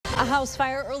A house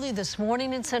fire early this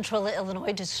morning in central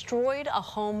Illinois destroyed a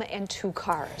home and 2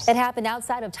 cars. It happened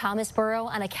outside of Thomasboro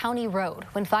on a county road.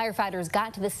 When firefighters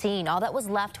got to the scene, all that was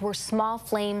left were small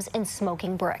flames and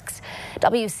smoking bricks.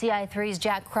 WCI3's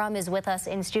Jack Crum is with us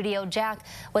in studio. Jack,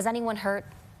 was anyone hurt?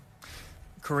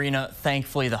 Karina,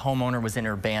 thankfully the homeowner was in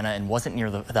Urbana and wasn't near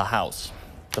the house.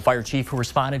 The fire chief who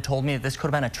responded told me that this could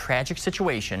have been a tragic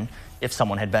situation if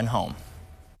someone had been home.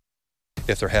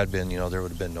 If there had been, there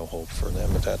would have been no hope for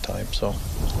them at that time. So,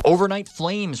 overnight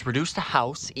flames reduced a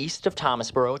house east of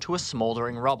Thomasboro to a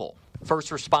smoldering rubble. First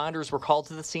responders were called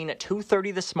to the scene at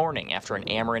 2:30 this morning after an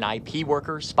Ameren IP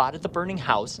worker spotted the burning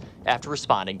house after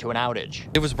responding to an outage.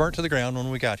 it was burnt to the ground when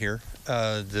we got here.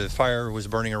 The fire was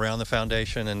burning around the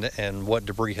foundation, and what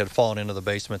debris had fallen into the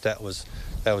basement that was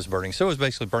burning. So it was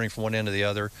basically burning from one end to the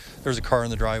other. There was a car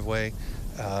in the driveway,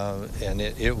 and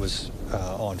it was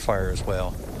on fire as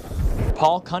well.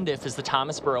 Paul Cundiff is the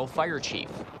Thomasboro fire chief.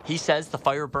 He says the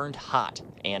fire burned hot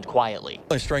and quietly.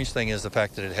 The strange thing is the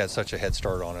fact that it had such a head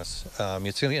start on us.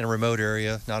 It's in a remote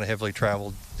area, not a heavily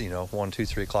traveled, 1, 2,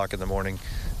 3 o'clock in the morning.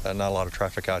 Not a lot of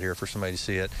traffic out here for somebody to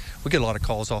see it. We get a lot of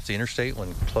calls off the interstate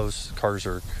when close cars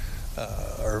or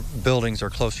buildings are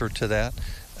closer to that.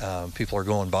 People are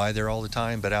going by there all the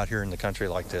time, but out here in the country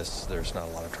like this, there's not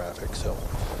a lot of traffic. So,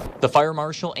 the fire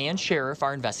marshal and sheriff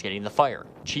are investigating the fire.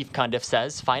 Chief Cundiff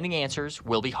says finding answers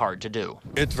will be hard to do.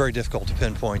 It's very difficult to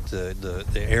pinpoint the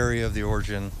area of the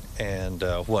origin and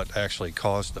what actually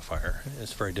caused the fire.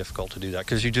 It's very difficult to do that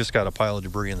because you just got a pile of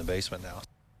debris in the basement now.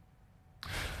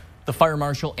 The fire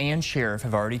marshal and sheriff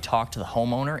have already talked to the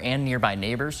homeowner and nearby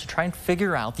neighbors to try and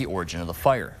figure out the origin of the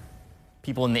fire.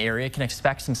 People in the area can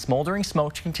expect some smoldering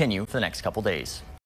smoke to continue for the next couple days.